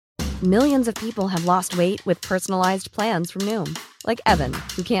Millions of people have lost weight with personalized plans from Noom. Like Evan,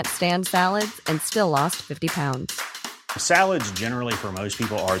 who can't stand salads and still lost 50 pounds. Salads generally for most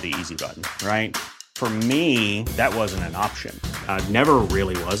people are the easy button, right? For me, that wasn't an option. I never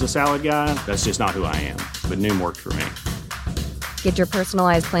really was a salad guy. That's just not who I am. But Noom worked for me. Get your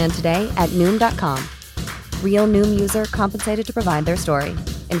personalized plan today at Noom.com. Real Noom user compensated to provide their story.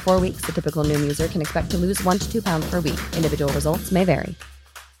 In 4 weeks, the typical Noom user can expect to lose 1 to 2 pounds per week. Individual results may vary.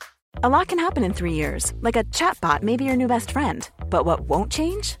 A lot can happen in 3 years, like a chatbot may be your new best friend. But what won't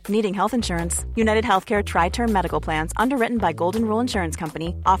change? Needing health insurance. United Healthcare Tri-Term Medical Plans, underwritten by Golden Rule Insurance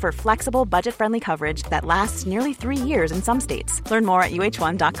Company, offer flexible, budget-friendly coverage that lasts nearly 3 years in some states. Learn more at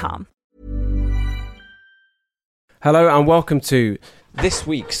uh1.com. Hello and welcome to this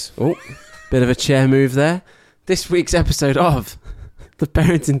week's... Oh, bit of a chair move there. This week's episode of the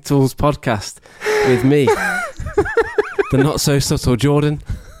Parenting Tools Podcast with me, the not-so-subtle Jordan.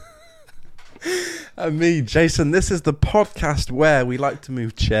 And me, Jason. This is the podcast where we like to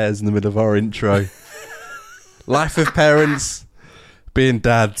move chairs in the middle of our intro. Life of parents, being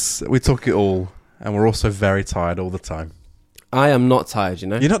dads, we talk it all. And we're also very tired all the time. I am not tired, you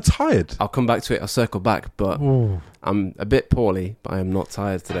know. You're not tired? I'll come back to it, I'll circle back, but I'm a bit poorly, but I am not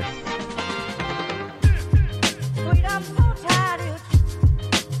tired today.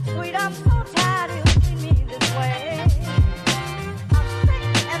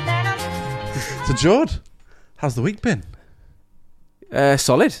 So, Jord, how's the week been?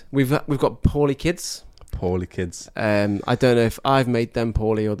 Solid. We've got poorly kids. Poorly kids. I don't know if I've made them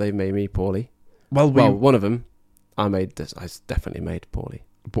poorly or they've made me poorly. Well, one of them I definitely made poorly.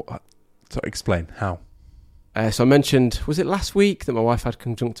 So explain how. So I mentioned, was it last week that my wife had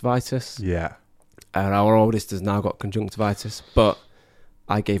conjunctivitis? Yeah. Our oldest has now got conjunctivitis, but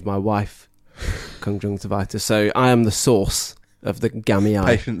I gave my wife conjunctivitis, so I am the source of the gammy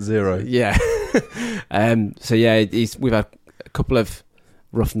eye. Patient zero. Yeah. So yeah, we've had a couple of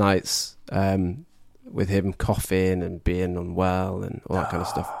rough nights with him coughing and being unwell and all that kind of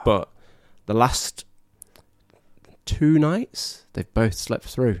stuff. But the last 2 nights, they've both slept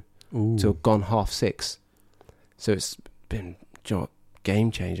through till gone 6:30. So it's been game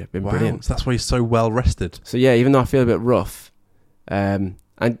changer. Been brilliant. So that's why you're so well rested. So yeah, even though I feel a bit rough, and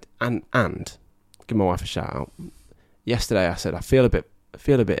give my wife a shout out. Yesterday I said I feel a bit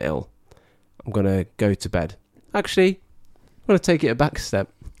ill. I'm gonna go to bed. Actually, I'm gonna take it a back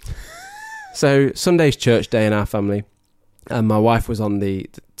step. So Sunday's church day in our family, and my wife was on to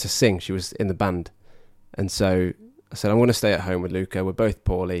sing. She was in the band, and so I said I'm gonna stay at home with Luca. We're both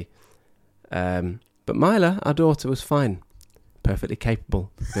poorly, but Mila, our daughter, was fine, perfectly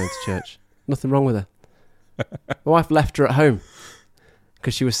capable of going to church. Nothing wrong with her. My wife left her at home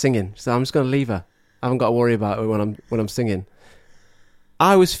because she was singing. So I'm just gonna leave her. I haven't got to worry about it when I'm singing.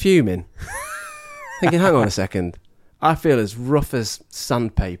 I was fuming, thinking, hang on a second, I feel as rough as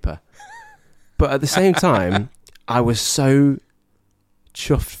sandpaper. But at the same time, I was so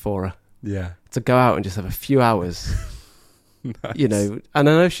chuffed for her. Yeah. To go out and just have a few hours. Nice. You know, and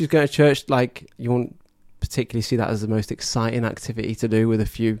I know she's going to church, like, you won't particularly see that as the most exciting activity to do with a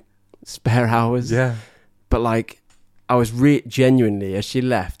few spare hours. Yeah. But, like, I was genuinely, as she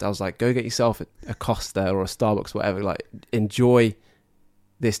left, I was like, go get yourself a Costa or a Starbucks, whatever. Like, enjoy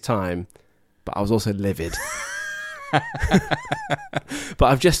this time. But I was also livid. But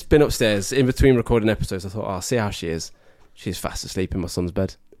I've just been upstairs in between recording episodes. I thought, I'll see how she is. She's fast asleep in my son's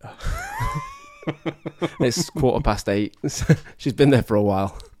bed. It's 8:15. She's been there for a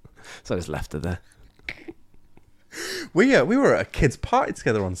while. So I just left her there. We were at a kids' party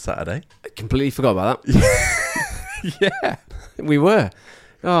together on Saturday. I completely forgot about that. Yeah. We were.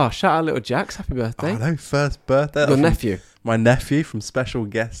 Oh, shout out little Jax. Happy birthday. Oh, no, first birthday. Your nephew. My nephew from special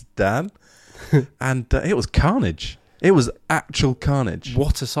guest Dan. And it was carnage. It was actual carnage.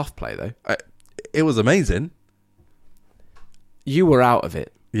 What a soft play, though. It was amazing. You were out of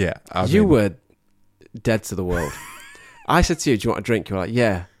it. Yeah. You were dead to the world. I said to you, do you want a drink? You were like,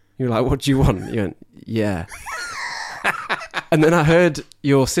 yeah. You were like, what do you want? You went, yeah. And then I heard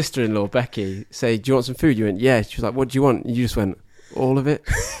your sister-in-law, Becky, say, do you want some food? You went, yeah. She was like, what do you want? And you just went, all of it?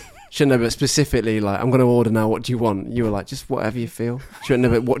 She went, no, but specifically, like, I'm going to order now. What do you want? You were like, just whatever you feel. She went, no,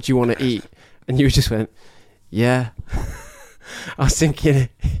 but what do you want to eat? And you just went, yeah. I was thinking,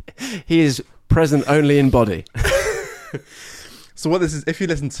 he is present only in body. So what this is, if you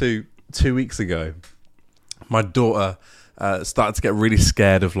listened to 2 weeks ago, my daughter started to get really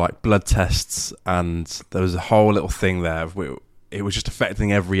scared of like blood tests, and there was a whole little thing there. It was just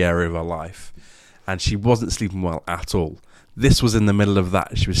affecting every area of her life, and she wasn't sleeping well at all. This was in the middle of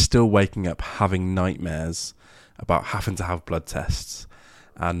that. She was still waking up having nightmares about having to have blood tests.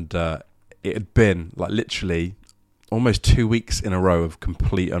 and it had been like literally almost 2 weeks in a row of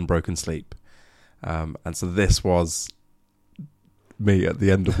complete unbroken sleep, and so this was me at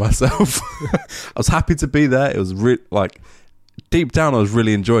the end of myself. I was happy to be there. It was like deep down I was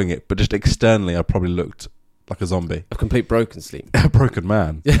really enjoying it, but just externally I probably looked like a zombie. A complete broken sleep. A broken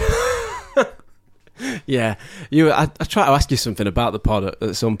man. Yeah. I tried to ask you something about the pod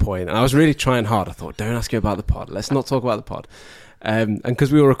at some point, and I was really trying hard. I thought, don't ask you about the pod. Let's not talk about the pod. And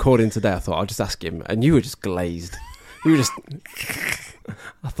because we were recording today, I thought I'll just ask him, and you were just glazed. You were just...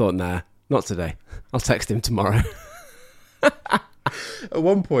 I thought, nah, not today. I'll text him tomorrow. At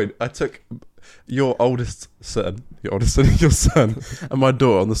one point, I took your son, your son, and my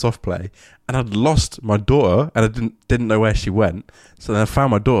daughter on the soft play, and I'd lost my daughter, and I didn't know where she went. So then I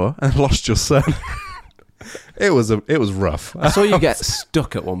found my daughter and lost your son. It was rough. I saw you get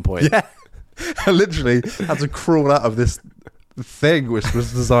stuck at one point. Yeah, I literally had to crawl out of this thing which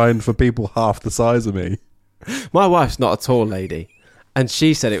was designed for people half the size of me. My wife's not a tall lady, and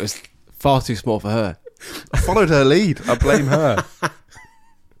she said it was far too small for her. I followed her lead. I blame her.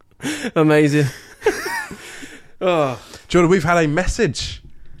 Amazing. Oh. Jordan, we've had a message.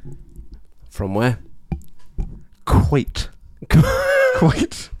 From where? Kuwait.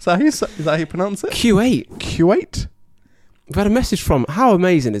 Kuwait. Is that how you pronounce it? Kuwait. Kuwait? We've had a message from... How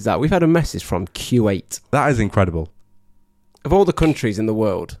amazing is that? We've had a message from Kuwait. That is incredible. Of all the countries in the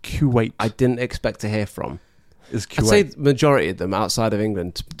world, Kuwait. I didn't expect to hear from. Is Kuwait. I'd say the majority of them outside of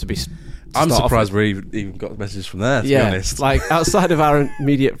England to be... I'm surprised we even got messages from there, to be honest. Like outside of our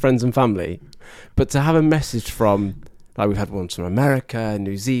immediate friends and family. But to have a message from, like we've had ones from America,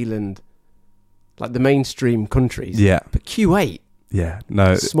 New Zealand, like the mainstream countries. Yeah. But Kuwait. Yeah,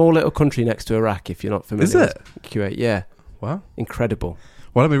 no. Small little country next to Iraq, if you're not familiar. Is it? With Kuwait, yeah. Wow. Incredible.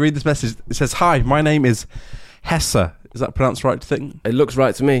 Well, let me read this message. It says, "Hi, my name is Hessa." Is that pronounced right, do you think? It looks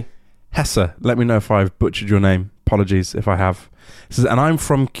right to me. Hessa, let me know if I've butchered your name. Apologies if I have. It says, and I'm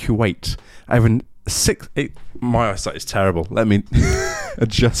from Kuwait. I have my eyesight is terrible. Let me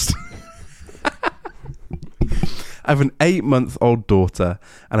adjust. I have an 8-month-old daughter,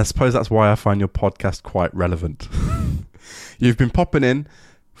 and I suppose that's why I find your podcast quite relevant. You've been popping in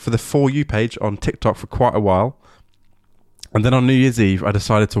for the For You page on TikTok for quite a while, and then on New Year's Eve, I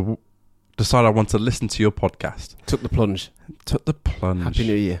decided I want to listen to your podcast. Took the plunge. Happy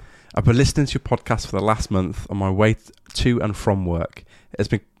New Year. I've been listening to your podcast for the last month on my way to and from work. It's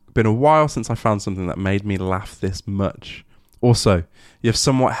been a while since I found something that made me laugh this much. Also, you have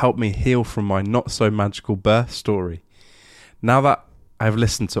somewhat helped me heal from my not so magical birth story. Now that I've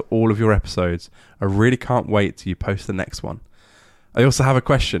listened to all of your episodes, I really can't wait till you post the next one. I also have a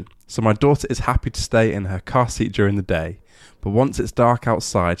question. So my daughter is happy to stay in her car seat during the day, but once it's dark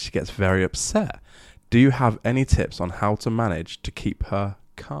outside, she gets very upset. Do you have any tips on how to manage to keep her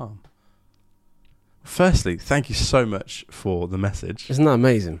calm? Firstly, thank you so much for the message. Isn't that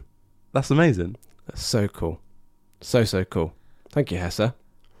amazing? That's amazing. That's so cool. So cool. Thank you, Hessa.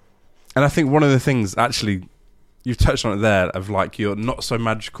 And I think one of the things, actually, you've touched on it there, of like your not so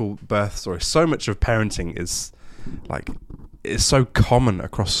magical birth story. So much of parenting is like, it's so common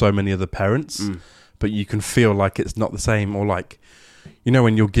across so many other parents, but you can feel like it's not the same, or like, you know,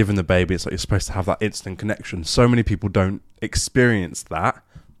 when you're given the baby, it's like you're supposed to have that instant connection. So many people don't experience that,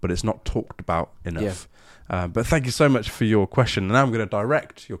 but it's not talked about enough. Yeah. But thank you so much for your question. And now I'm going to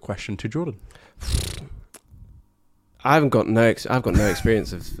direct your question to Jordan. I've got no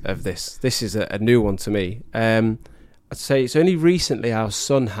experience of this. This is a new one to me. I'd say it's only recently our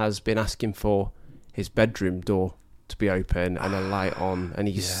son has been asking for his bedroom door to be open and a light on, and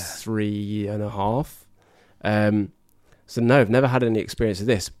he's 3.5. So no, I've never had any experience of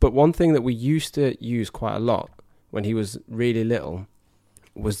this. But one thing that we used to use quite a lot when he was really little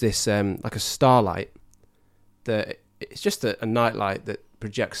was this like a starlight. It's just a night light that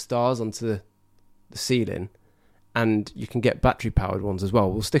projects stars onto the ceiling, and you can get battery powered ones as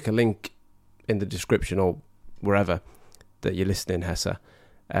well. We'll stick a link in the description or wherever that you're listening, Hessa.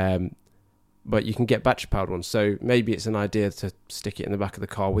 But you can get battery powered ones, so maybe it's an idea to stick it in the back of the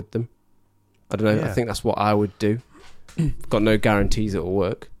car with them. I don't know. Yeah. I think that's what I would do. Got no guarantees it will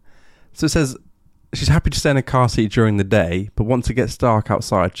work. So it says she's happy to stay in a car seat during the day, but once it gets dark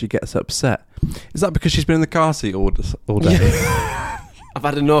outside, she gets upset. Is that because she's been in the car seat all day? Yeah. I've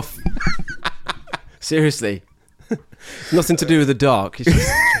had enough. Seriously. Nothing to do with the dark. It's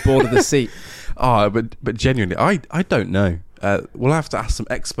just bored of the seat. Oh, but genuinely, I don't know. We'll have to ask some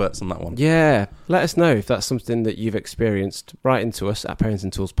experts on that one. Yeah, let us know if that's something that you've experienced. Write into us at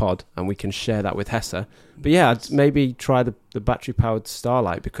Parenting Tools Pod, and we can share that with Hessa. But yeah, I'd maybe try the battery-powered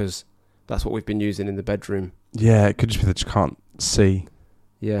starlight, because that's what we've been using in the bedroom. Yeah, it could just be that you can't see.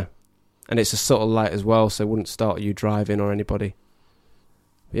 Yeah. And it's a subtle light as well, so it wouldn't start you driving or anybody.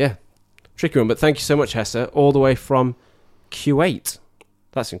 Yeah. Tricky one, but thank you so much, Hessa, all the way from Kuwait.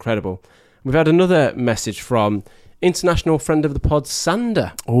 That's incredible. We've had another message from international friend of the pod,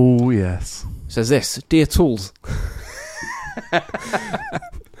 Sander. Oh, yes. Says this: Dear Tools,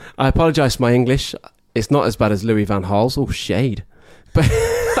 I apologise for my English. It's not as bad as Louis Van Gaal's. Oh, shade. But do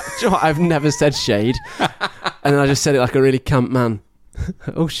you know what? I've never said shade. And then I just said it like a really camp man.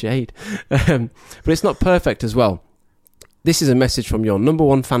 Oh, shade. But it's not perfect as well. This is a message from your number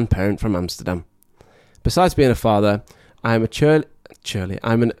one fan parent from Amsterdam. Besides being a father, I'm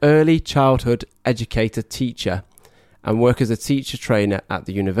I'm an early childhood educator teacher and work as a teacher trainer at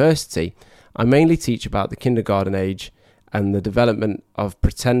the university. I mainly teach about the kindergarten age and the development of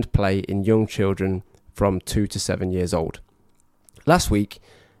pretend play in young children from 2 to 7 years old. Last week,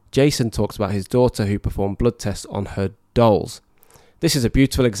 Jason talked about his daughter who performed blood tests on her dolls. This is a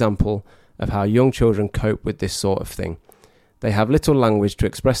beautiful example of how young children cope with this sort of thing. They have little language to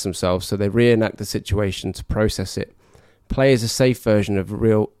express themselves, so they reenact the situation to process it. Play is a safe version of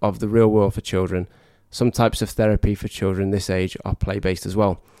the real world for children. Some types of therapy for children this age are play-based as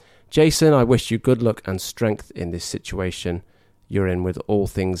well. Jason, I wish you good luck and strength in this situation you're in with all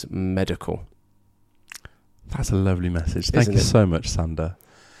things medical. That's a lovely message. Thank Isn't you it? so much, Sander.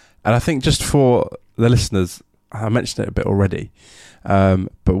 And I think just for the listeners, I mentioned it a bit already, but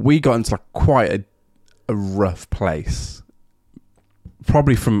we got into like quite a rough place.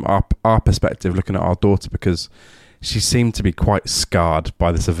 Probably from our perspective, looking at our daughter, because she seemed to be quite scarred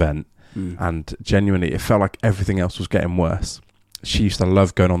by this event, and genuinely, it felt like everything else was getting worse. She used to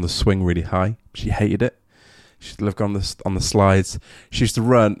love going on the swing really high. She hated it. She used to love going on the slides. She used to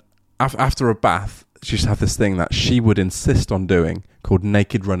run after a bath. She used to have this thing that she would insist on doing called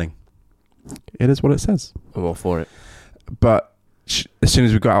naked running. It is what it says. I'm all for it. But as soon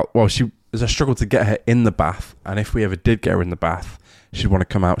as we got out, there's a struggle to get her in the bath, and if we ever did get her in the bath, she'd want to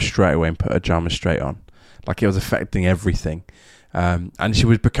come out straight away and put her pajamas straight on. Like, it was affecting everything. And she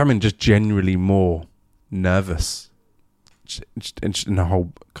was becoming just generally more nervous in the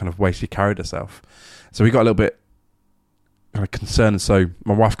whole kind of way she carried herself. So we got a little bit kind of concerned. So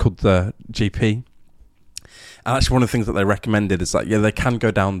my wife called the GP. And actually one of the things that they recommended is that, they can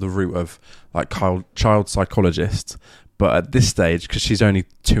go down the route of like child psychologist. But at this stage, because she's only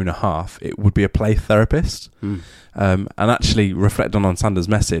 2.5, it would be a play therapist. And actually, reflecting on Sander's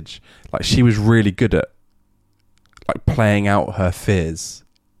message, like, she was really good at like playing out her fears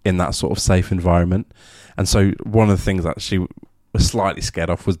in that sort of safe environment. And so one of the things that she was slightly scared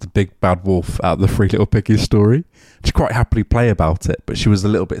of was the big bad wolf out of the Three Little Piggies story. She quite happily play about it, but she was a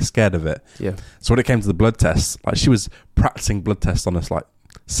little bit scared of it. Yeah. So when it came to the blood tests, like, she was practicing blood tests on us like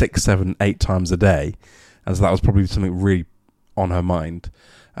 6, 7, 8 times a day. And so that was probably something really on her mind.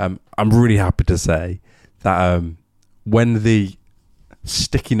 I'm really happy to say that when the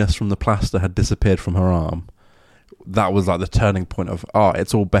stickiness from the plaster had disappeared from her arm, that was like the turning point of,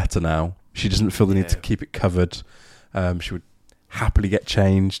 it's all better now. She doesn't feel the need to keep it covered. She would happily get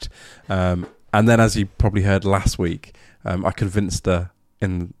changed. And then, as you probably heard last week, I convinced her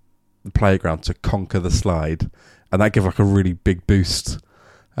in the playground to conquer the slide. And that gave like a really big boost.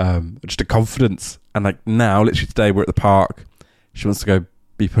 Just a confidence. And like now, literally today, we're at the park. She wants to go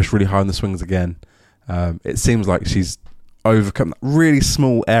be pushed really high on the swings again. It seems like she's overcome that really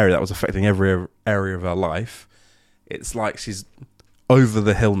small area that was affecting every area of her life. It's like she's over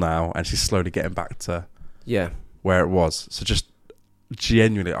the hill now, and she's slowly getting back to where it was. So just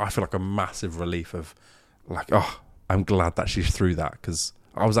genuinely, I feel like a massive relief of like, I'm glad that she's through that, because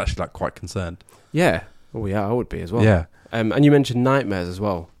I was actually like quite concerned. Yeah. Oh yeah, I would be as well. Yeah. And you mentioned nightmares as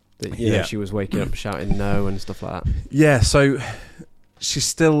well. That, you know, she was waking up shouting no and stuff like that. Yeah, so she's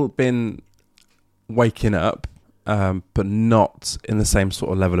still been waking up, but not in the same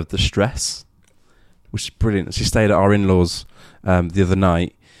sort of level of the stress, which is brilliant. She stayed at our in-laws the other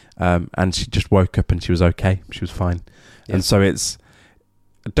night, and she just woke up and she was okay. She was fine. Yeah. And so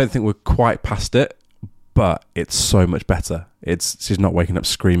I don't think we're quite past it, but it's so much better. She's not waking up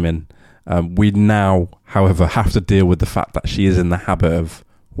screaming. We now, however, have to deal with the fact that she is in the habit of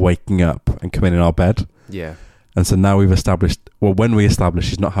waking up and coming in our bed. Yeah. And so now we've established, when we establish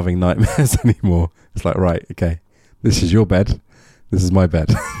she's not having nightmares anymore, it's like, right, okay, this is your bed, this is my bed.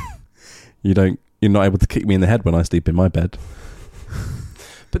 You're not able to kick me in the head when I sleep in my bed.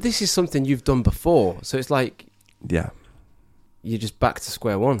 But this is something you've done before, so it's like, you're just back to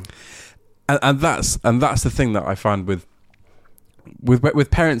square one. And that's the thing that I find with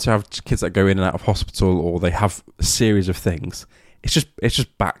parents who have kids that go in and out of hospital, or they have a series of things. It's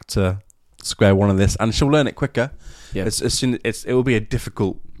just back to square one of this, and she'll learn it quicker. Yeah. It will be a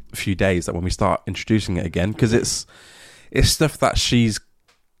difficult few days that when we start introducing it again, because it's stuff that she's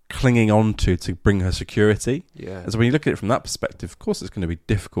clinging on to bring her security. Yeah. And so when you look at it from that perspective, of course it's going to be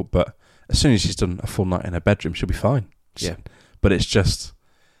difficult, but as soon as she's done a full night in her bedroom, she'll be fine. Yeah. But it's just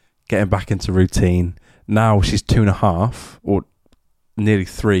getting back into routine. Now she's 2.5 or nearly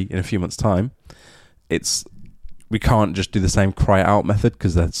 3 in a few months' time. We can't just do the same cry out method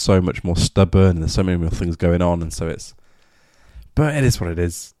because they're so much more stubborn and there's so many more things going on, and so but it is what it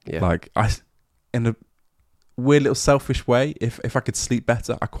is. Yeah. Like, in a weird little selfish way, if I could sleep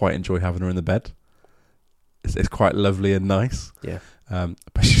better, I quite enjoy having her in the bed. It's quite lovely and nice. Yeah.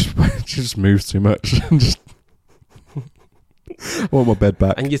 But she just moves too much. I want my bed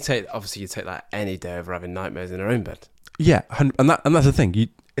back. And you take that any day over having nightmares in her own bed. Yeah, and that's the thing.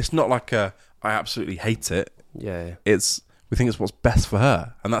 It's not like I absolutely hate it. Yeah. We think it's what's best for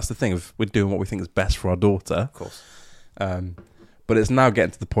her, and that's the thing. We're doing what we think is best for our daughter. Of course. But it's now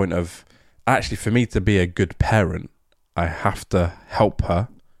getting to the point of, actually, for me to be a good parent, I have to help her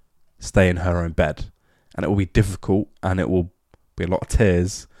stay in her own bed, and it will be difficult, and it will be a lot of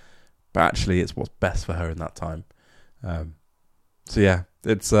tears, but actually, it's what's best for her in that time. So yeah,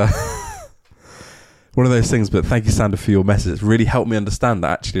 it's one of those things. But thank you, Sandra, for your message. It's really helped me understand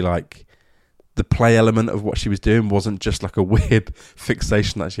that actually, like, the play element of what she was doing wasn't just like a weird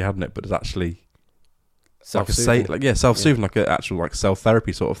fixation that she had in it, but it's actually Self-soothing. Self-soothing, like an actual like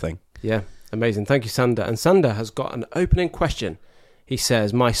self-therapy sort of thing. Yeah, amazing. Thank you, Sander. And Sander has got an opening question. He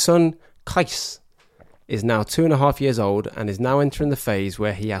says, my son, Kais, is now 2.5 years old and is now entering the phase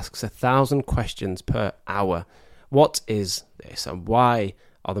where he asks 1,000 questions per hour. What is this and why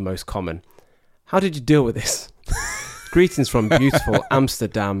are the most common? How did you deal with this? Greetings from beautiful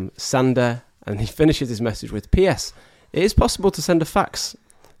Amsterdam, Sander. And he finishes his message with, P.S. It is possible to send a fax.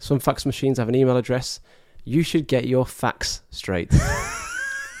 Some fax machines have an email address. You should get your facts straight.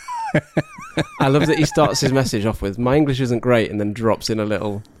 I love that he starts his message off with, my English isn't great, and then drops in a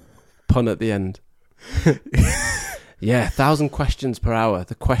little pun at the end. Yeah, 1,000 questions per hour,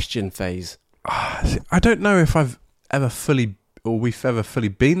 the question phase. I don't know if we've ever fully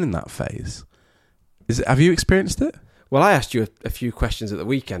been in that phase. Have you experienced it? Well, I asked you a few questions at the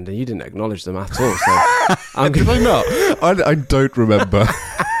weekend and you didn't acknowledge them at all. So Did I not? I don't remember.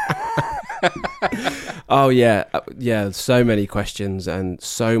 Oh, yeah. Yeah, so many questions and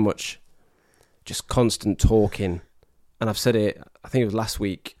so much just constant talking. And I've said it, I think it was last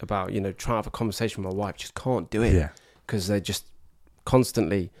week, about, trying to have a conversation with my wife. Just can't do it. Yeah. Because they're just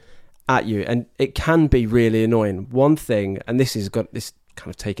constantly at you. And it can be really annoying. One thing, and this has got this kind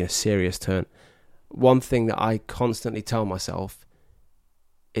of taking a serious turn. One thing that I constantly tell myself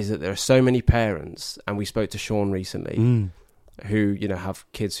is that there are so many parents, and we spoke to Sean recently, who, have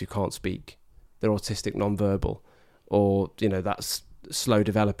kids who can't speak. They're autistic non-verbal, or, that's slow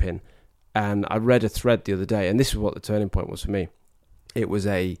developing. And I read a thread the other day, and this is what the turning point was for me. It was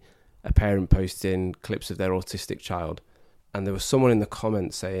a parent posting clips of their autistic child, and there was someone in the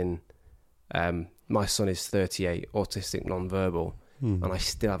comments saying, my son is 38, autistic non-verbal. And I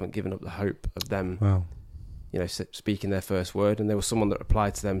still haven't given up the hope of them, speaking their first word. And there was someone that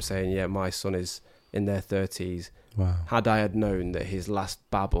replied to them saying, yeah, my son is in their 30s. Wow. Had I had known that his last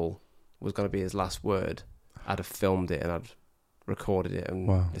babble was going to be his last word, I'd have filmed it and I'd recorded it and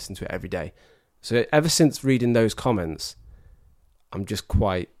listened to it every day. So ever since reading those comments, I'm just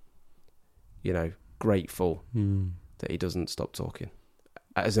quite, grateful that he doesn't stop talking.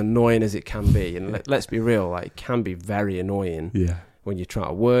 As annoying as it can be, and let's be real, like, it can be very annoying. Yeah. When you're trying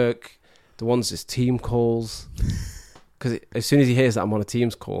to work, the ones that's team calls, because as soon as he hears that I'm on a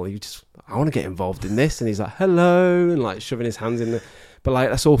Teams call, I want to get involved in this, and he's like, hello, and like shoving his hands in but like,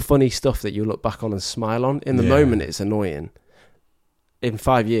 that's all funny stuff that you look back on and smile on. In the moment, it's annoying. In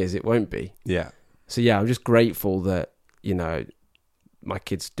 5 years, it won't be. Yeah. So yeah, I'm just grateful that, my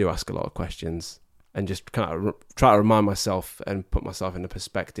kids do ask a lot of questions, and just kind of try to remind myself and put myself in the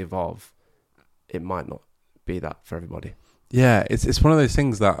perspective of, it might not be that for everybody. Yeah, it's one of those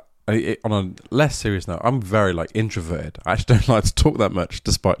things that, on a less serious note, I'm very introverted. I actually don't like to talk that much,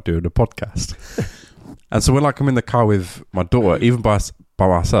 despite doing a podcast. And so when I'm in the car with my daughter, even by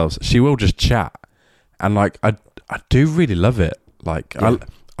ourselves, she will just chat, and I do really love it.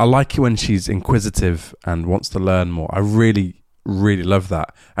 I like it when she's inquisitive and wants to learn more. I really, really love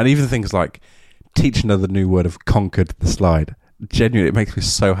that. And even things like teach another new word of conquered the slide. Genuinely, it makes me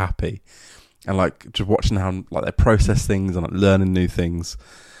so happy. And just watching how they process things and learning new things.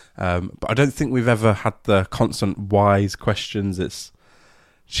 But I don't think we've ever had the constant wise questions.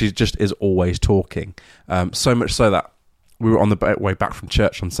 She just is always talking. So much so that we were on the way back from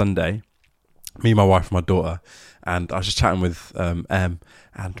church on Sunday, me, my wife, and my daughter, and I was just chatting with Em,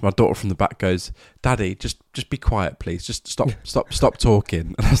 and my daughter from the back goes, "Daddy, just be quiet, please. Just stop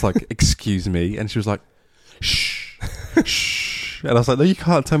talking." And I was like, "Excuse me," and she was like, "Shh, shh." And I was like, "No, you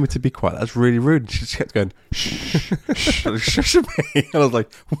can't tell me to be quiet. That's really rude." And she just kept going, "Shh, shh, shh me." And I was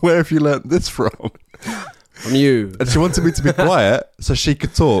like, "Where have you learnt this from?" From you. And she wanted me to be quiet so she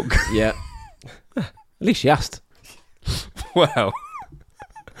could talk. Yeah. At least she asked. Wow.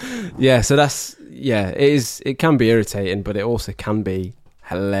 Yeah, so it can be irritating, but it also can be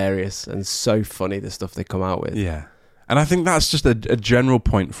hilarious and so funny, the stuff they come out with. Yeah. And I think that's just a general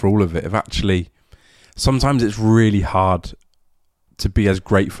point for all of it. Of actually, sometimes it's really hard to be as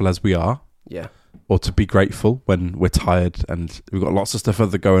grateful as we are. Yeah. Or to be grateful when we're tired and we've got lots of stuff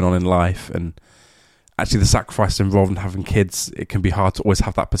other going on in life. And actually the sacrifice involved in having kids, it can be hard to always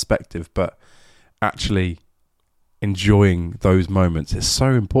have that perspective. But actually enjoying those moments is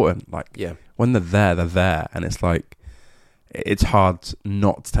so important. Like, yeah, when they're there, and it's like, it's hard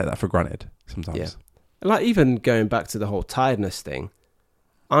not to take that for granted sometimes. Yeah. Like, even going back to the whole tiredness thing,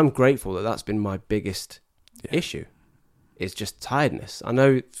 I'm grateful that that's been my biggest issue. It's just tiredness. I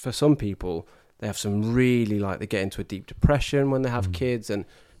know for some people, they have some really, like, they get into a deep depression when they have kids, and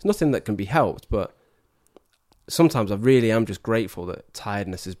it's nothing that can be helped, but sometimes I really am just grateful that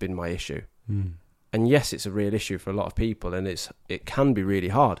tiredness has been my issue. And yes, it's a real issue for a lot of people, and it can be really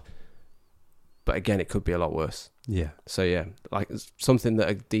hard. But again, it could be a lot worse. Yeah. So yeah, like, something that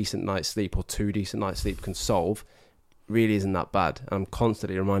a decent night's sleep or 2 decent nights' sleep can solve really isn't that bad. And I'm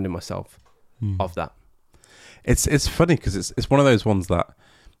constantly reminding myself of that. It's funny because it's one of those ones that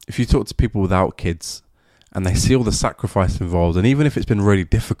if you talk to people without kids and they see all the sacrifice involved, and even if it's been really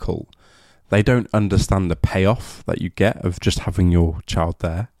difficult, they don't understand the payoff that you get of just having your child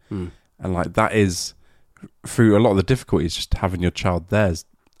there. And like, that is, through a lot of the difficulties, just having your child there is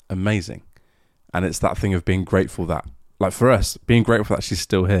amazing. And it's that thing of being grateful that, like, for us, being grateful that she's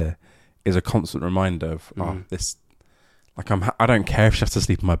still here is a constant reminder of this. Like, I don't care if she has to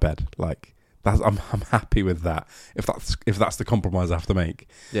sleep in my bed. Like, I'm happy with that. If that's the compromise I have to make.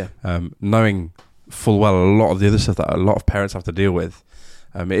 Yeah. Knowing full well a lot of the other stuff that a lot of parents have to deal with,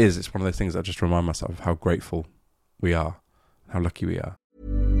 it's one of those things that I just remind myself of how grateful we are, how lucky we are.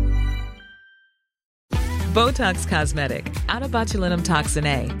 Botox Cosmetic, out of botulinum toxin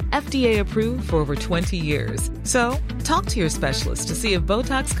A, FDA approved for over 20 years. So, talk to your specialist to see if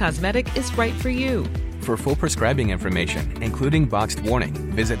Botox Cosmetic is right for you. For full prescribing information, including boxed warning,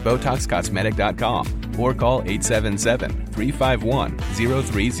 visit BotoxCosmetic.com or call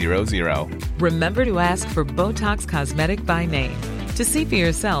 877-351-0300. Remember to ask for Botox Cosmetic by name. To see for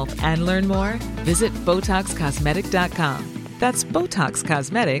yourself and learn more, visit BotoxCosmetic.com. That's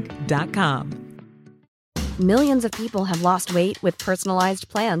BotoxCosmetic.com. Millions of people have lost weight with personalized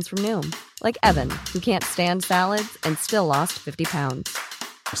plans from Noom. Like Evan, who can't stand salads and still lost 50 pounds.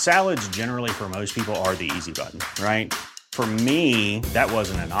 Salads generally for most people are the easy button, right? For me, that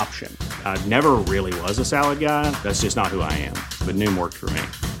wasn't an option. I never really was a salad guy. That's just not who I am. But Noom worked for me.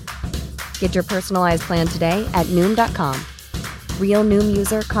 Get your personalized plan today at Noom.com. Real Noom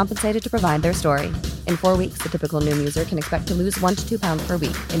user compensated to provide their story. In 4 weeks, the typical Noom user can expect to lose 1 to 2 pounds per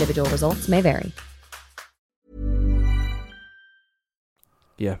week. Individual results may vary.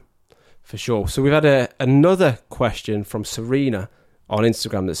 Yeah, for sure. So we've had another question from Serena on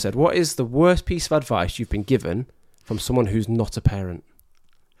Instagram that said, what is the worst piece of advice you've been given from someone who's not a parent?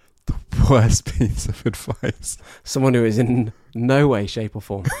 The worst piece of advice? Someone who is in no way, shape or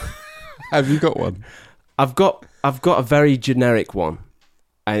form. Have you got one? I've got a very generic one,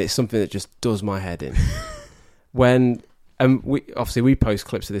 and it's something that just does my head in. When we post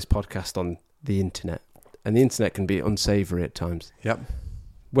clips of this podcast on the internet, and the internet can be unsavoury at times. Yep.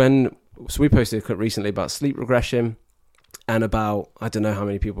 So we posted a clip recently about sleep regression, and about, I don't know how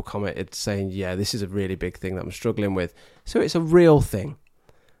many people commented saying, yeah, this is a really big thing that I'm struggling with. So it's a real thing.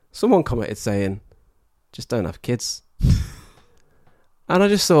 Someone commented saying, just don't have kids. And I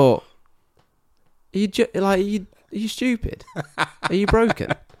just thought, are you stupid? Are you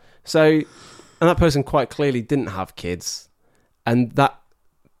broken? So, and that person quite clearly didn't have kids. And that,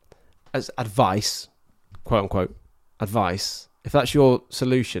 as advice, quote unquote, advice, if that's your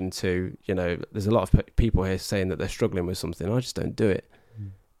solution to, there's a lot of people here saying that they're struggling with something, I just don't do it,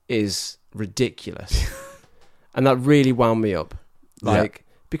 is ridiculous. And that really wound me up.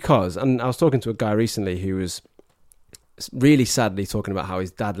 Because, and I was talking to a guy recently who was really sadly talking about how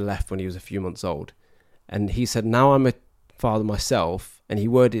his dad left when he was a few months old. And he said, now I'm a father myself, and he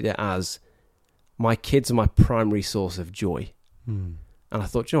worded it as, my kids are my primary source of joy. And I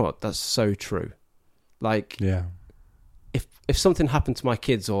thought, you know what, that's so true. Like, yeah. If something happened to my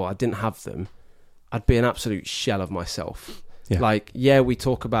kids or I didn't have them, I'd be an absolute shell of myself. Yeah. Like, we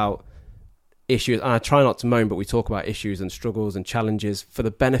talk about issues, and I try not to moan, but we talk about issues and struggles and challenges for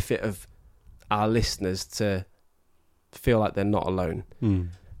the benefit of our listeners to feel like they're not alone.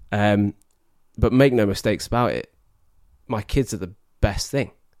 But make no mistakes about it, my kids are the best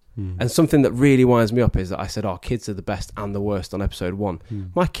thing. And something that really winds me up is that I said, kids are the best and the worst on episode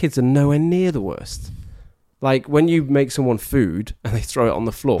 1. My kids are nowhere near the worst. Like, when you make someone food and they throw it on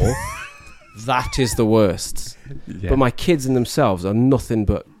the floor, that is the worst. Yeah. But my kids in themselves are nothing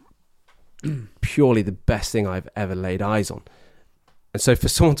but purely the best thing I've ever laid eyes on. And so for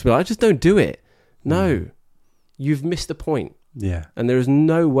someone to be like, just don't do it. No, you've missed the point. Yeah. And there is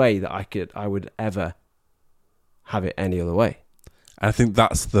no way that I would ever have it any other way. And I think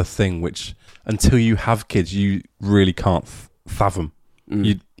that's the thing which, until you have kids, you really can't fathom.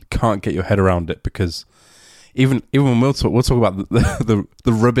 You can't get your head around it, because even when we'll talk about the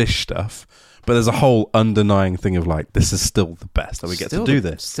rubbish stuff, but there's a whole underlying thing of like, this is still the best that we get to do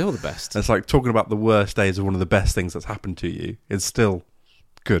this. Still the best. It's like talking about the worst days of one of the best things that's happened to you. It's still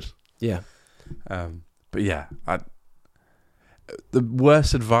good. Yeah. But yeah, the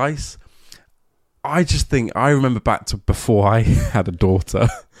worst advice, I just think, I remember back to before I had a daughter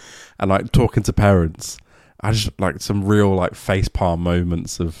and like talking to parents, I just like some real like facepalm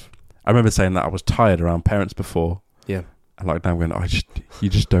moments of, I remember saying that I was tired around parents before. Yeah. And like now I'm going, you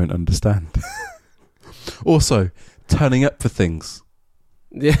just don't understand. Also, turning up for things.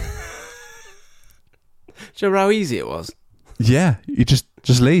 Yeah. Do you remember how easy it was? Yeah, you just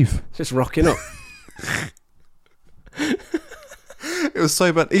leave. Just rocking up. It was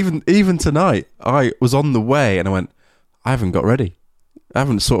so bad. Even tonight, I was on the way and I went, I haven't got ready. I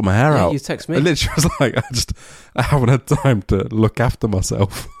haven't sorted my hair out. You text me. I literally was like, I haven't had time to look after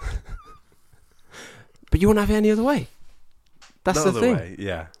myself. But you won't have it any other way. That's No the other thing. way,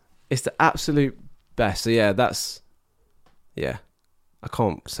 yeah. It's the absolute best. So yeah, I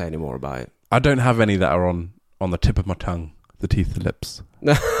can't say any more about it. I don't have any that are on the tip of my tongue, the teeth, the lips.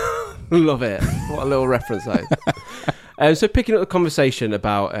 Love it. What a little reference that is. So picking up the conversation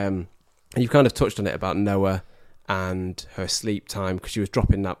about, and you've kind of touched on it, about Noah and her sleep time, because she was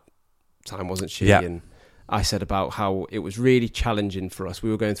dropping nap time, wasn't she? Yeah. And I said about how it was really challenging for us.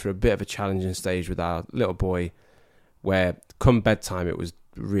 We were going through a bit of a challenging stage with our little boy, where come bedtime it was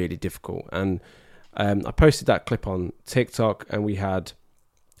really difficult. And I posted that clip on TikTok, and we had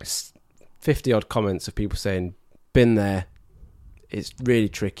 50 odd comments of people saying, been there, it's really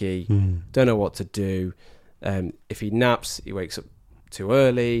tricky, don't know what to do. If he naps, he wakes up too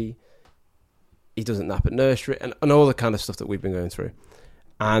early, he doesn't nap at nursery, and all the kind of stuff that we've been going through.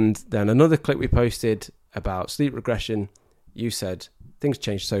 And then another clip we posted about sleep regression, you said things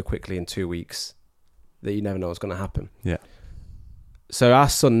change so quickly in 2 weeks that you never know what's going to happen. Yeah. So our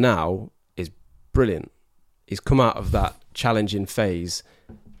son now is brilliant. He's come out of that challenging phase.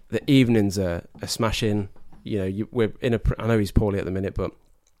 The evenings are smashing. You know, we're in I know he's poorly at the minute, but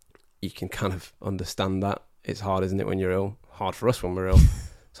you can kind of understand that. It's hard, isn't it, when you're ill? Hard for us when we're ill.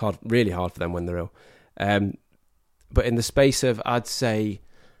 It's hard, really hard for them when they're ill. But in the space of, I'd say,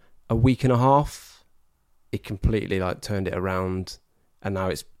 a week and a half, it completely like turned it around, and now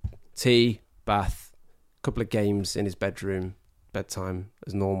it's tea, bath, a couple of games in his bedroom, bedtime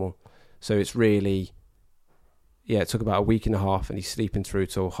as normal. So it's really, it took about a week and a half, and he's sleeping through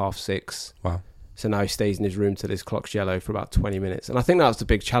till 6:30. Wow. So now he stays in his room till his clock's yellow for about 20 minutes. And I think that was the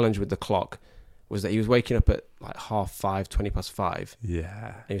big challenge with the clock, was that he was waking up at like 5:30, 5:20. Yeah.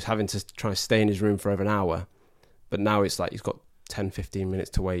 And he was having to try and stay in his room for over an hour. But now it's like he's got 10, 15 minutes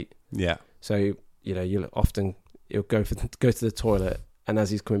to wait. Yeah. So, you know, he'll go to the toilet, and as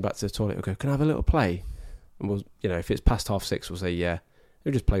he's coming back to the toilet, he'll go, can I have a little play? And we'll, you know, if it's past 6:30, we'll say, yeah.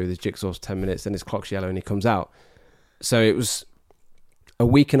 He'll just play with his jigsaws 10 minutes, then his clock's yellow and he comes out. So it was a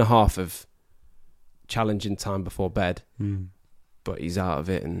week and a half of challenging time before bed, but he's out of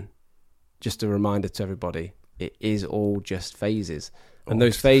it. And just a reminder to everybody, it is all just phases, and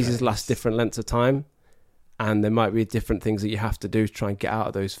those phases last different lengths of time, and there might be different things that you have to do to try and get out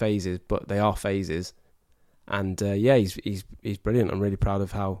of those phases, but they are phases. And he's brilliant. I'm really proud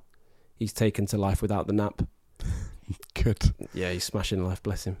of how he's taken to life without the nap. Good. Yeah, he's smashing life,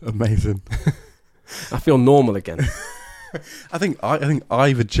 bless him. Amazing. I feel normal again. I think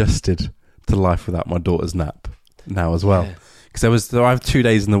I've adjusted to life without my daughter's nap now as well. Because I have 2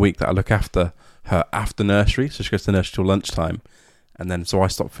 days in the week that I look after her after nursery, so she goes to nursery till lunchtime, and then so I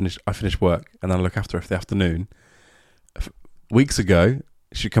finish work, and then I look after her for the afternoon. Weeks ago,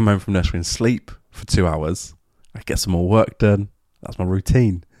 she'd come home from nursery and sleep for 2 hours. I'd get some more work done. That's my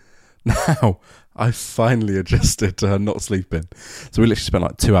routine. Now I finally adjusted to her not sleeping, so we literally spent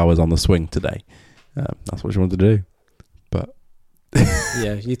like 2 hours on the swing today. That's what she wanted to do. But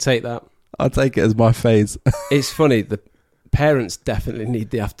Yeah, you take that. I'll take it as my phase. It's funny. The parents definitely need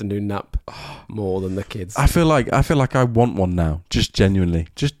the afternoon nap more than the kids. I feel like I want one now. Just genuinely,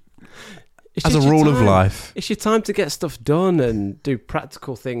 just It's as a just your rule of time. life. It's your time to get stuff done and do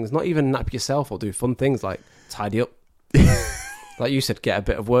practical things. Not even nap yourself or do fun things like tidy up. Like you said, get a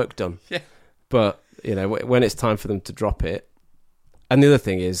bit of work done. Yeah. But, you know, when it's time for them to drop it. And the other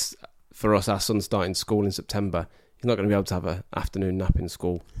thing is, for us, our son's starting school in September. He's not going to be able to have an afternoon nap in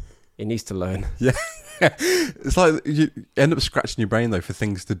school. He needs to learn. Yeah. It's like you end up scratching your brain though for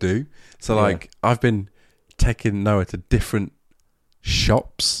things to do. So like I've been taking Noah to different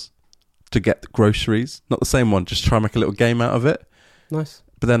shops to get the groceries. Not the same one, just try and make a little game out of it. Nice.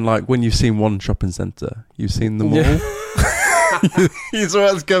 But then like when you've seen one shopping centre, you've seen them all. You saw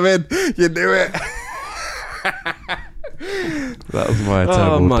us come in, you knew it. That was my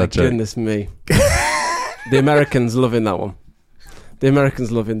terrible Oh my dad joke. goodness me. The Americans loving that one. The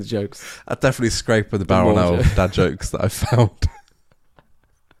Americans loving the jokes. I definitely scrape the barrel now of dad jokes that I found.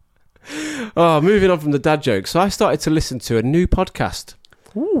 Oh, moving on from the dad jokes. So I started to listen to a new podcast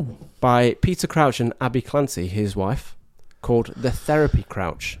by Peter Crouch and Abby Clancy, his wife, called The Therapy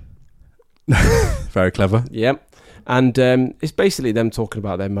Crouch. Very clever. Yep. And it's basically them talking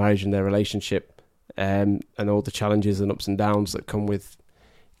about their marriage and their relationship and all the challenges and ups and downs that come with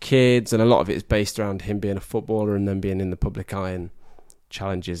kids. And a lot of it is based around him being a footballer and then being in the public eye and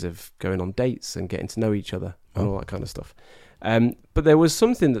challenges of going on dates and getting to know each other and all that kind of stuff. But there was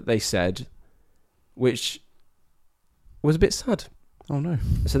something that they said which was a bit sad. Oh no.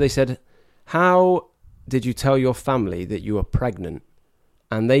 So they said, how did you tell your family that you were pregnant?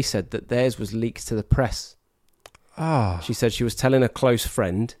 And they said that theirs was leaked to the press. She said she was telling a close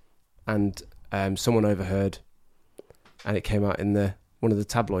friend and someone overheard and it came out in one of the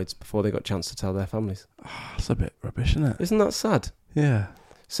tabloids before they got a chance to tell their families. That's a bit rubbish, isn't it? Isn't that sad? Yeah.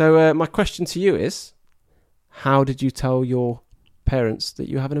 So my question to you is, how did you tell your parents that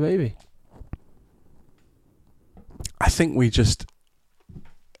you were having a baby? I think we just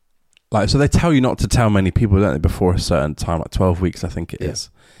so they tell you not to tell many people, don't they, before a certain time, like 12 weeks, I think it is.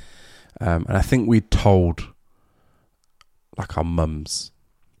 And I think we told like our mums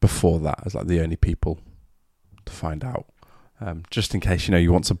before that as like the only people to find out, just in case,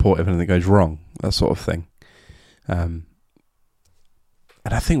 you want support if anything goes wrong, that sort of thing. And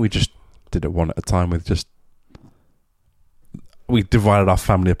I think we just did it one at a time we divided our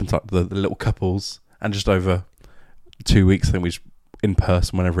family up into like the little couples, and just over 2 weeks, I think we just, in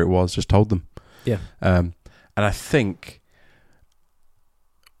person, whenever it was, just told them. Yeah. And I think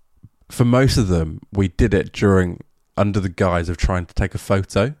for most of them, we did it under the guise of trying to take a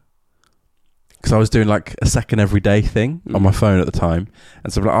photo. Because I was doing like a second every day thing on my phone at the time.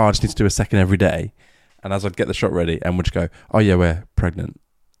 And so I'm like, I just need to do a second every day. And as I'd get the shot ready, and we'd just go, oh yeah, we're pregnant.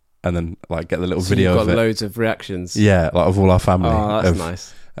 And then like get the little video you've of got it. loads of reactions. Yeah, like of all our family. Oh, that's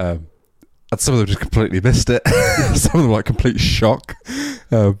nice. And some of them just completely missed it. Some of them like complete shock.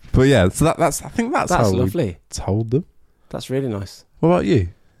 But yeah, so I think that's how lovely. we told them. That's really nice. What about you?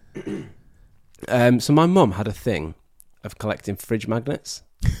 So my mum had a thing of collecting fridge magnets.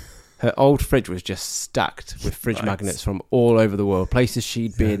 Her old fridge was just stacked with fridge magnets from all over the world. Places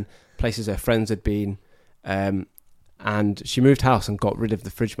she'd been, places her friends had been. And she moved house and got rid of the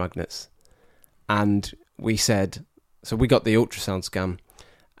fridge magnets. And we said, so we got the ultrasound scan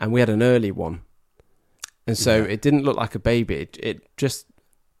and we had an early one. And so it didn't look like a baby. It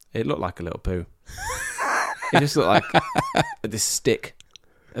looked like a little poo. It just looked like this stick,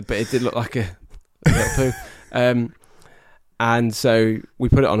 but it did look like a little poo. And so we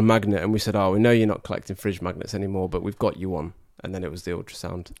put it on a magnet and we said, we know you're not collecting fridge magnets anymore, but we've got you one. And then it was the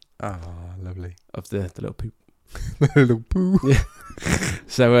ultrasound. Oh, lovely. Of the little poop. Little poo. Yeah.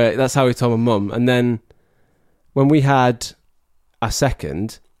 So that's how we told my mum. And then when we had our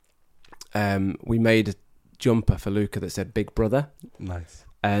second, we made a jumper for Luca that said Big Brother. Nice.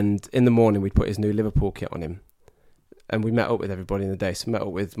 And in the morning we'd put his new Liverpool kit on him. And we met up with everybody in the day. So met up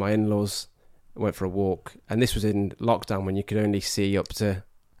with my in-laws, went for a walk. And this was in lockdown when you could only see up to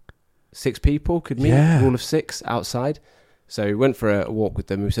 6 people could meet. Yeah. Rule of 6 outside. So we went for a walk with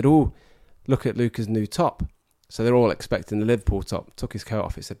them. We said, look at Luca's new top. So they're all expecting the Liverpool top. Took his coat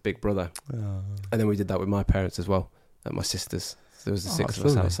off. It said Big Brother. And then we did that with my parents as well, at my sister's. So there was the 6 of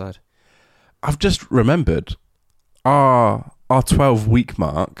us outside. I've just remembered our 12-week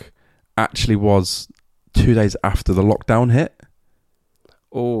mark actually was 2 days after the lockdown hit.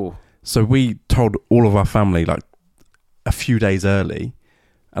 Oh. So we told all of our family like a few days early.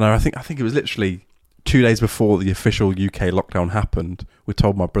 And I think it was literally 2 days before the official UK lockdown happened. We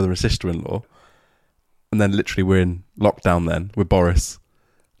told my brother and sister-in-law. And then literally we're in lockdown then with Boris.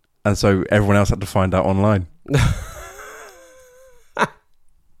 And so everyone else had to find out online.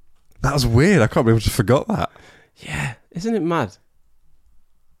 That was weird. I can't believe I just forgot that. Yeah. Isn't it mad?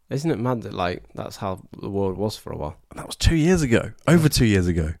 Isn't it mad that, like, that's how the world was for a while? And that was 2 years ago. Over 2 years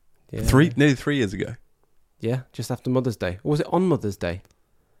ago. Yeah. Nearly 3 years ago. Yeah, just after Mother's Day. Or was it on Mother's Day?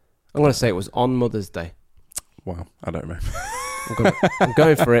 I'm going to say it was on Mother's Day. Wow, I don't know. I'm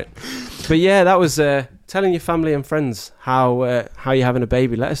going for it. But yeah, that was telling your family and friends how you're having a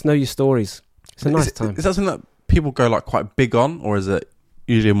baby. Let us know your stories. It's a nice time. Is that something that people go like quite big on, or is it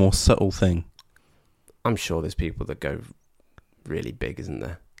usually a more subtle thing? I'm sure there's people that go really big, isn't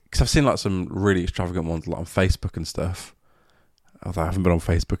there? Because I've seen like some really extravagant ones like on Facebook and stuff. Although I haven't been on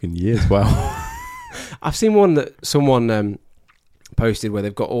Facebook in years. Well, I've seen one that someone posted where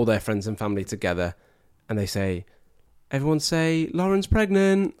they've got all their friends and family together, and they say, "Everyone say Lauren's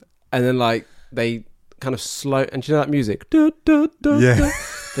pregnant," and then like they kind of slow. And do you know that music? Da, da, da, Yeah. da.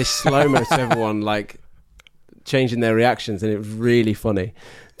 They slow mo to everyone, like changing their reactions, and it was really funny.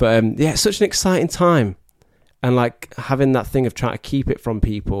 But yeah, it's such an exciting time, and like having that thing of trying to keep it from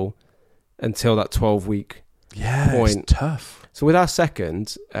people until that 12-week point. It's tough. So with our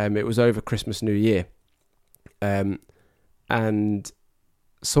second, it was over Christmas, New Year, and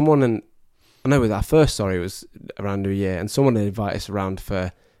someone, and I know with our first, it was around New Year, and someone had invited us around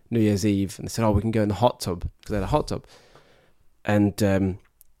for New Year's Eve, and they said, "Oh, we can go in the hot tub," because they had a hot tub, and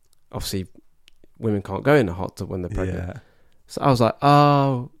obviously women can't go in a hot tub when they're pregnant. Yeah. So I was like,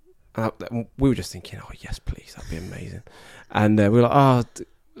 "Oh," and we were just thinking, "Oh, yes, please, that'd be amazing," and we were like,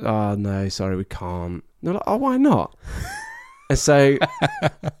 "Oh, no, sorry, we can't." And they're like, "Oh, why not?" And so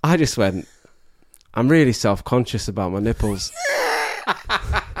I just went, "I'm really self-conscious about my nipples."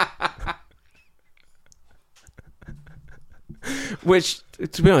 Which,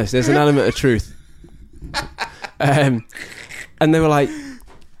 to be honest, there's an element of truth. And they were like,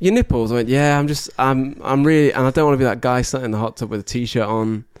 "Your nipples?" I went, "Yeah, I'm really, and I don't want to be that guy sat in the hot tub with a t-shirt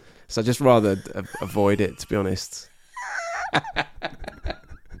on, so I'd just rather avoid it, to be honest."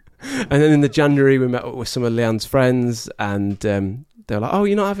 And then in the January, we met up with some of Leanne's friends, and they were like, "Oh,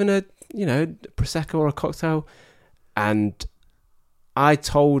 you're not having a prosecco or a cocktail?" And I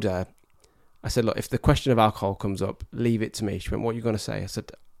told her, I said, "Look, if the question of alcohol comes up, leave it to me." She went, "What are you going to say?" I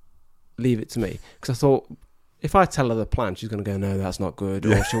said, "Leave it to me," because I thought if I tell her the plan, she's going to go, "No, that's not good,"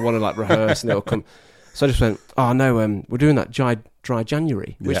 or she'll want to like rehearse, and it'll come. So I just went, "Oh no, we're doing that dry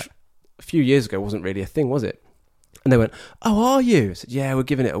January," which a few years ago wasn't really a thing, was it? And they went, "Oh, are you?" I said, "Yeah, we're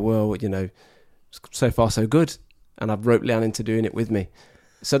giving it a whirl. So far so good." And I've roped Leanne into doing it with me.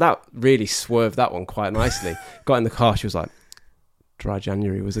 So that really swerved that one quite nicely. Got in the car, she was like, "Dry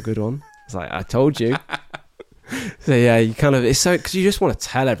January was a good one." I was like, "I told you." So yeah, you kind of, it's so, because you just want to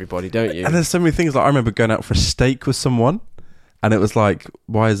tell everybody, don't you? And there's so many things. Like I remember going out for a steak with someone, and it was like,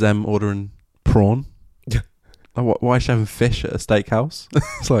 "Why is them ordering prawn? Like, why is she having fish at a steakhouse?"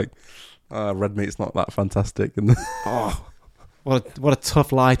 It's like, red meat's not that fantastic. And oh, what a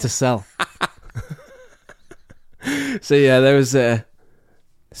tough lie to sell. So yeah, there was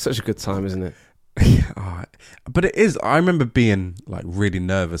such a good time, isn't it? But it is. I remember being like really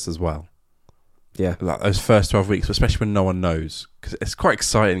nervous as well. Yeah, Like those first 12 weeks, especially when no one knows, because it's quite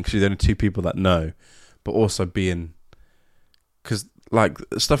exciting because you're the only two people that know, but also because like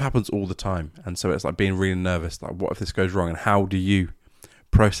stuff happens all the time, and so it's like being really nervous. Like, what if this goes wrong, and how do you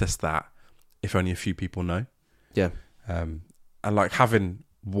process that if only a few people know? Yeah. And like having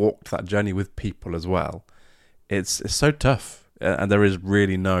walked that journey with people as well, it's so tough, and there is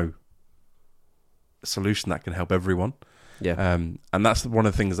really no solution that can help everyone. Yeah. And that's one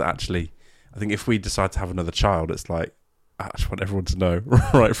of the things that actually, I think if we decide to have another child, it's like, I just want everyone to know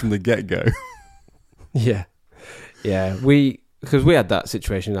right from the get-go. Yeah. Because we had that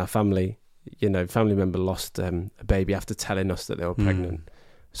situation in our family. Family member lost a baby after telling us that they were pregnant.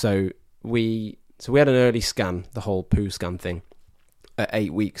 So we had an early scan, the whole poo scan thing, at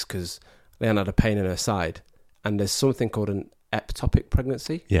 8 weeks, because Leanne had a pain in her side, and there's something called an ectopic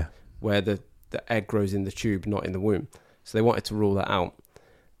pregnancy, where the egg grows in the tube, not in the womb. So they wanted to rule that out,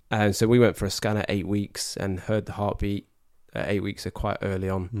 and so we went for a scan at 8 weeks and heard the heartbeat at 8 weeks, so quite early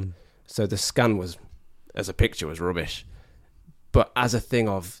on. So the scan was, as a picture, was rubbish, but as a thing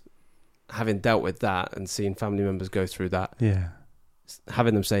of having dealt with that and seeing family members go through that,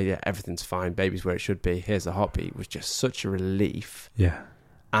 having them say, "Yeah, everything's fine, baby's where it should be, here's the heartbeat," was just such a relief.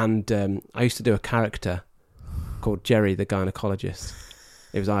 And I used to do a character called Jerry the gynecologist.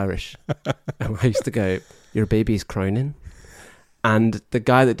 It was Irish. And I used to go, "Your baby's croning," and the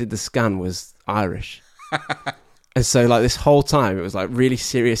guy that did the scan was Irish. And so like this whole time it was like really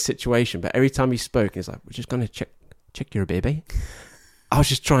serious situation, but every time he spoke, he's like, "We're just going to check your baby." I was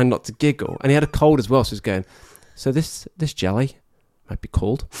just trying not to giggle, and he had a cold as well, so he's going, "So this jelly might be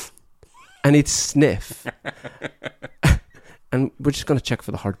cold," and he'd sniff, and we're just going to check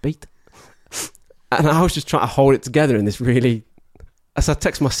for the heartbeat. And I was just trying to hold it together in this really. As I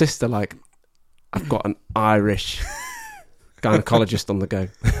text my sister, like, "I've got an Irish gynecologist on the go."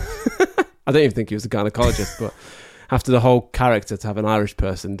 I don't even think he was a gynecologist, but after the whole character, to have an Irish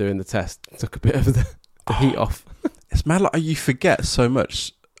person doing the test took a bit of the heat off. It's mad, like you forget so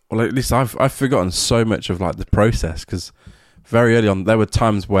much. Well, at least I've forgotten so much of like the process, because very early on there were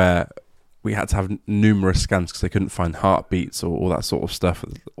times where we had to have numerous scans because they couldn't find heartbeats or all that sort of stuff,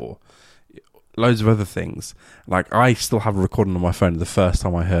 or loads of other things. Like I still have a recording on my phone of the first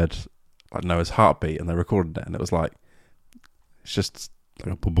time I heard like Noah's heartbeat, and they recorded it, and it was like, it's just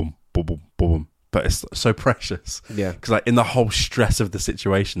like a boom, boom, boom, boom, boom. But it's so precious. Yeah. Because like in the whole stress of the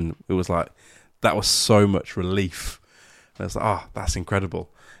situation, it was like, that was so much relief. And it's like, that's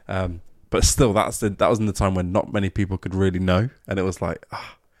incredible. But still, that was in the time when not many people could really know. And it was like,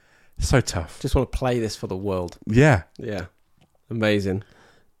 it's so tough. Just want to play this for the world. Yeah. Yeah. Amazing.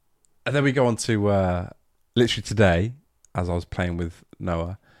 And then we go on to literally today, as I was playing with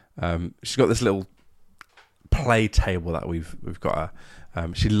Noah, she's got this little play table that we've got her.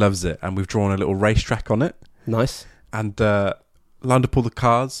 She loves it, and we've drawn a little racetrack on it. Nice. And lined up all the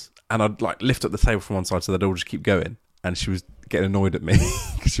cars, and I'd like lift up the table from one side so they'd all just keep going. And she was getting annoyed at me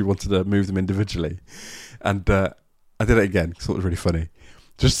because she wanted to move them individually. And I did it again because I thought it was really funny,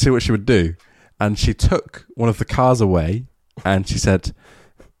 just to see what she would do. And she took one of the cars away, and she said,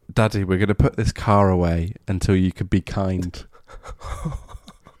 "Daddy, we're going to put this car away until you could be kind."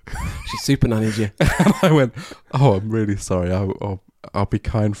 She super nannied you. And I went, "Oh, I'm really sorry. I'll be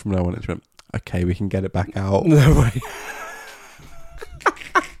kind from now on." And she went, "Okay, we can get it back out." No way.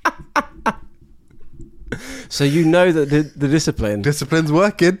 So you know that the Discipline's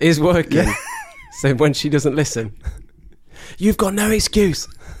working. is working. Yeah. So when she doesn't listen, you've got no excuse.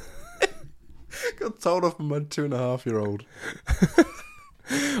 Got told off by my 2.5-year-old.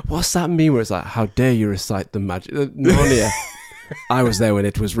 What's that meme where it's like, "How dare you recite the magic Narnia? I was there when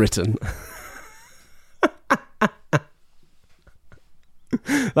it was written."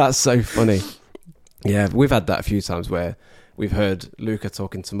 That's so funny. Yeah, we've had that a few times where we've heard Luca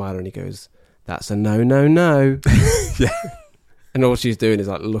talking to Myla and he goes, "That's a no, no, no." Yeah. And all she's doing is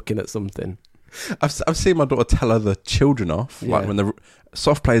like looking at something. I've seen my daughter tell other children off. Yeah. Like when the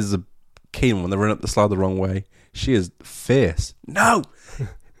soft plays are keen, when they run up the slide the wrong way, she is fierce. No,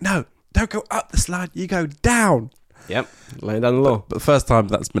 don't go up the slide. You go down. Yep, laying down the law. But the first time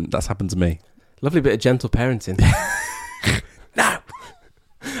that's happened to me. Lovely bit of gentle parenting. No.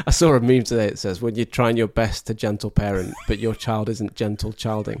 I saw a meme today that says, "When you're trying your best to gentle parent, but your child isn't gentle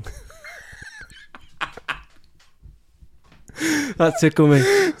childing." That tickled me.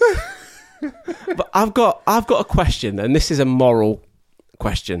 But I've got a question, and this is a moral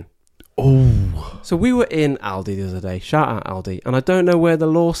question. Oh. So we were in Aldi the other day. Shout out Aldi. And I don't know where the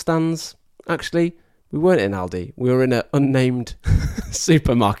law stands. Actually, we weren't in Aldi. We were in an unnamed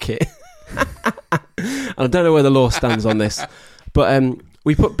supermarket. And I don't know where the law stands on this. But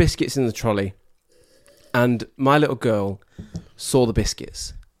we put biscuits in the trolley. And my little girl saw the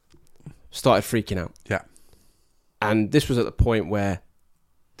biscuits. Started freaking out. Yeah. And this was at the point where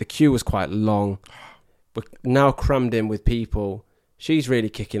the queue was quite long. We're now crammed in with people. She's really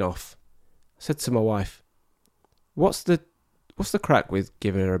kicking off. I said to my wife, what's the crack with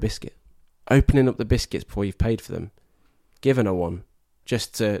giving her a biscuit? Opening up the biscuits before you've paid for them. Giving her one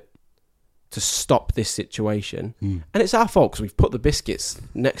just to stop this situation. Mm. And it's our fault because we've put the biscuits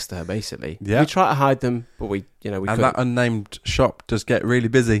next to her, basically. Yeah. We try to hide them, but we And couldn't. that unnamed shop does get really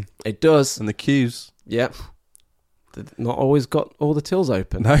busy. It does. And the queues. Yep. Not always got all the tills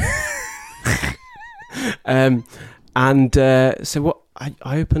open. No. So what? I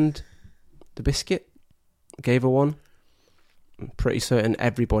opened the biscuit, gave her one. I'm pretty certain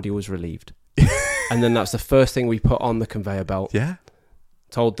everybody was relieved. And then that's the first thing we put on the conveyor belt. Yeah.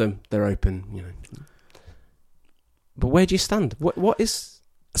 Told them they're open. But where do you stand? What is?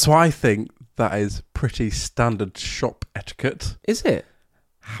 So I think that is pretty standard shop etiquette. Is it?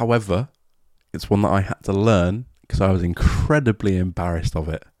 However, it's one that I had to learn because I was incredibly embarrassed of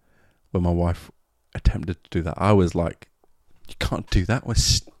it when my wife attempted to do that. I was like, "You can't do that. We're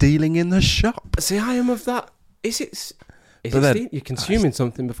stealing in the shop." See, I am of that. Is it? Then, you're consuming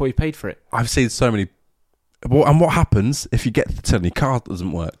something before you paid for it. I've seen so many. Well, and what happens if you get to the till and your card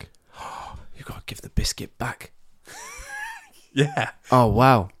doesn't work? You've got to give the biscuit back. Yeah. Oh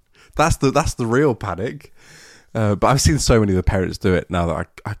wow. That's the real panic. But I've seen so many of the parents do it now that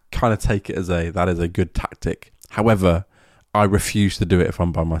I kind of take it as that is a good tactic. However, I refuse to do it if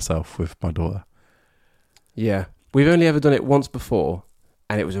I'm by myself with my daughter. Yeah. We've only ever done it once before,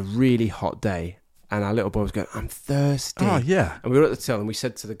 and it was a really hot day, and our little boy was going, I'm thirsty. Oh, yeah. And we were at the till, and we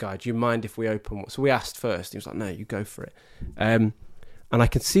said to the guy, do you mind if we open? So we asked first. He was like, no, you go for it. And I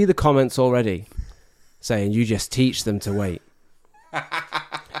can see the comments already saying, you just teach them to wait.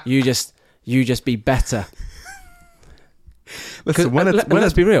 You just be better. Listen,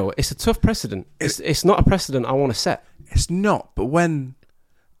 let's be real. It's a tough precedent. It's not a precedent I want to set. It's not, but when...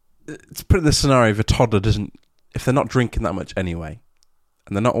 To put in the scenario, if a toddler if they're not drinking that much anyway,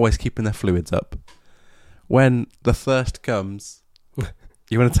 and they're not always keeping their fluids up, when the thirst comes,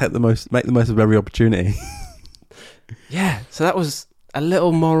 you want to make the most of every opportunity. Yeah, so that was a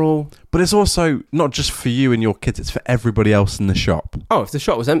little moral. But it's also not just for you and your kids; it's for everybody else in the shop. Oh, if the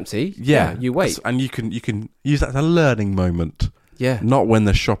shop was empty, yeah you wait, and you can use that as a learning moment. Yeah, not when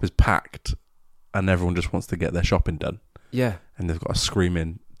the shop is packed and everyone just wants to get their shopping done. Yeah, and they've got a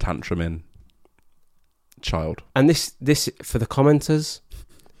screaming, tantruming child. And this for the commenters,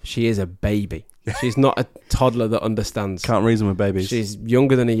 she is a baby. She's not a toddler that understands. Can't reason with babies. She's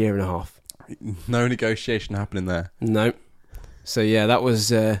younger than a year and a half. No negotiation happening there. No. So yeah, that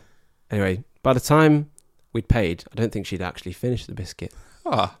was anyway. By the time we'd paid, I don't think she'd actually finished the biscuit.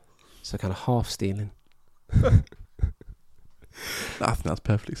 So kind of half stealing. I think that's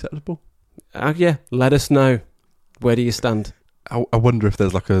perfectly acceptable. Yeah, let us know. Where do you stand? I wonder if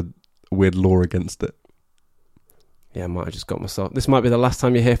there's like a weird law against it. Yeah, I might have just got myself. This might be the last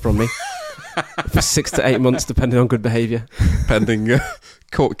time you hear from me for 6 to 8 months, depending on good behaviour. Pending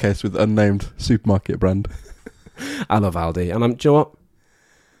court case with unnamed supermarket brand. I love Aldi, and do you know what?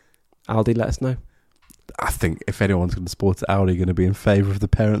 Aldi, let us know. I think if anyone's going to support Aldi, they're going to be in favour of the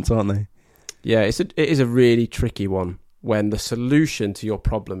parents, aren't they? Yeah, it is a really tricky one when the solution to your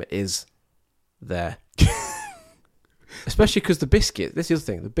problem is there. Especially because the biscuit, this is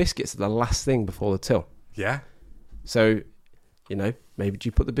the other thing, the biscuits are the last thing before the till. Yeah. So, maybe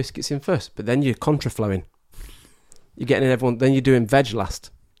you put the biscuits in first, but then you're contraflowing. You're getting in everyone, then you're doing veg last.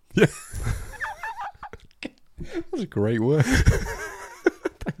 Yeah. That's a great word.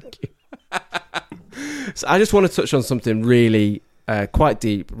 Thank you. So I just want to touch on something really quite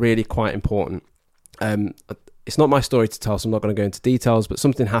deep, really quite important. It's not my story to tell, so I'm not going to go into details, but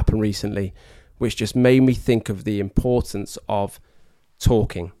something happened recently which just made me think of the importance of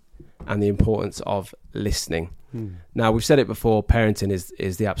talking and the importance of listening. Now, we've said it before, parenting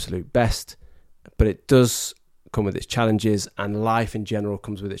is the absolute best, but it does come with its challenges, and life in general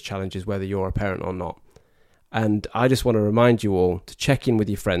comes with its challenges, whether you're a parent or not. And I just want to remind you all to check in with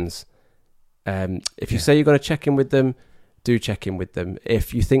your friends. If you say you're going to check in with them, do check in with them.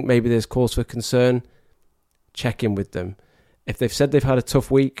 If you think maybe there's cause for concern, check in with them. If they've said they've had a tough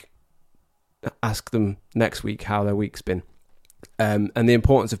week, ask them next week how their week's been. And the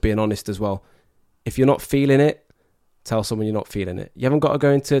importance of being honest as well. If you're not feeling it, tell someone you're not feeling it. You haven't got to go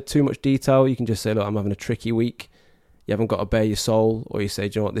into too much detail. You can just say, look, I'm having a tricky week. You haven't got to bare your soul, or you say,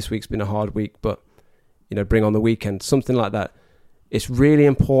 do you know what, this week's been a hard week, but bring on the weekend, something like that. It's really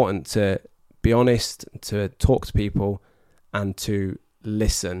important to be honest, to talk to people, and to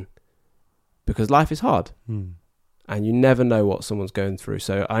listen, because life is hard, and you never know what someone's going through.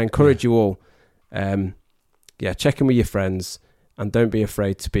 So I encourage you all, check in with your friends, and don't be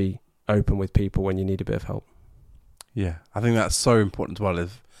afraid to be open with people when you need a bit of help. Yeah, I think that's so important as well.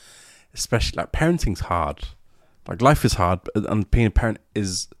 Especially like parenting's hard, like life is hard, and being a parent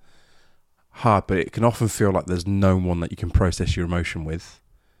is hard, but it can often feel like there's no one that you can process your emotion with,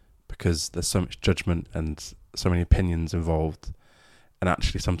 because there's so much judgment and so many opinions involved. And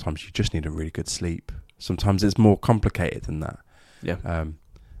actually sometimes you just need a really good sleep. Sometimes it's more complicated than that. Yeah.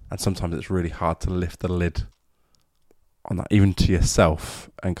 And sometimes it's really hard to lift the lid on that, even to yourself,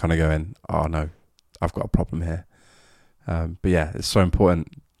 and kind of going, oh no, I've got a problem here. But yeah, it's so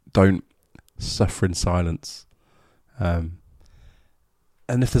important. Don't suffer in silence.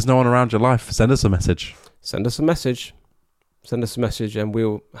 And if there's no one around your life, send us a message. Send us a message, and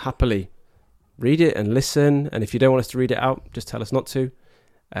we'll happily read it and listen. And if you don't want us to read it out, just tell us not to.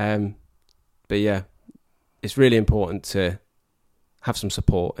 But yeah, it's really important to have some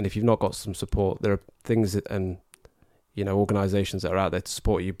support. And if you've not got some support, there are things and organisations that are out there to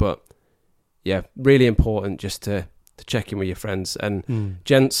support you. But yeah, really important just to check in with your friends. And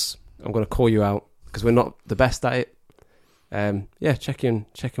gents, I'm going to call you out because we're not the best at it. Check in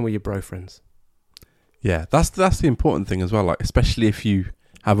with your bro friends. Yeah, that's the important thing as well. Like, especially if you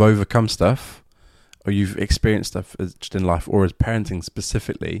have overcome stuff, or you've experienced stuff just in life, or as parenting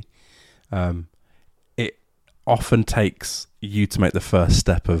specifically, often takes you to make the first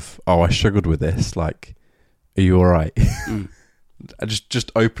step of, oh, I struggled with this. Like, are you all right?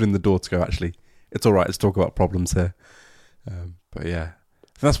 Just opening the door to go, actually, it's all right. Let's talk about problems here. But yeah,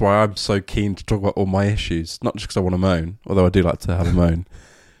 that's why I'm so keen to talk about all my issues. Not just because I want to moan, although I do like to have a moan.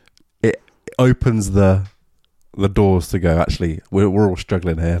 It opens the doors to go, actually, we're all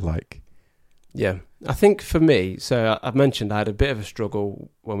struggling here. Like, yeah, I think for me, so I've mentioned I had a bit of a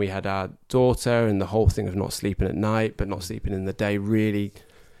struggle when we had our daughter, and the whole thing of not sleeping at night but not sleeping in the day really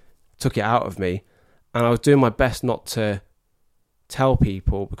took it out of me. And I was doing my best not to tell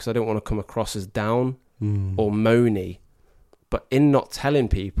people because I didn't want to come across as down or moany. But in not telling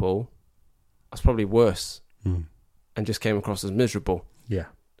people, I was probably worse and just came across as miserable. Yeah.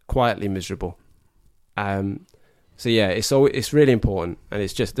 Quietly miserable. So yeah, it's really important, and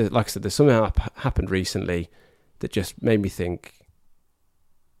it's just like I said, there's something that happened recently that just made me think.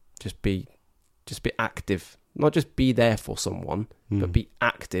 Just be active, not just be there for someone, but be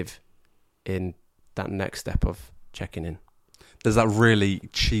active in that next step of checking in. There's that really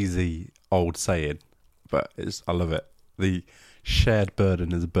cheesy old saying, but I love it. The shared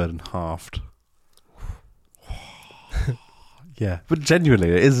burden is a burden halved. Yeah, but genuinely,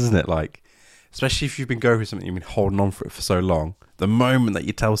 it is, isn't it? Like, especially if you've been going through something, you've been holding on for it for so long. The moment that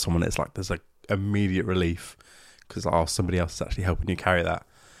you tell someone, it's like there's like immediate relief because somebody else is actually helping you carry that,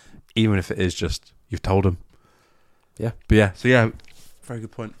 even if it is just you've told them. Yeah, but yeah, very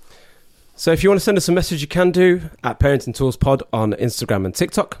good point. So if you want to send us a message, you can do at Parenting Tools Pod on Instagram and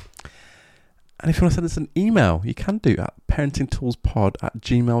TikTok. And if you want to send us an email, you can do at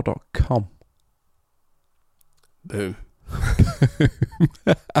parentingtoolspod@gmail.com. Boom.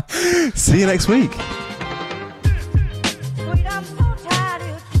 See you next week.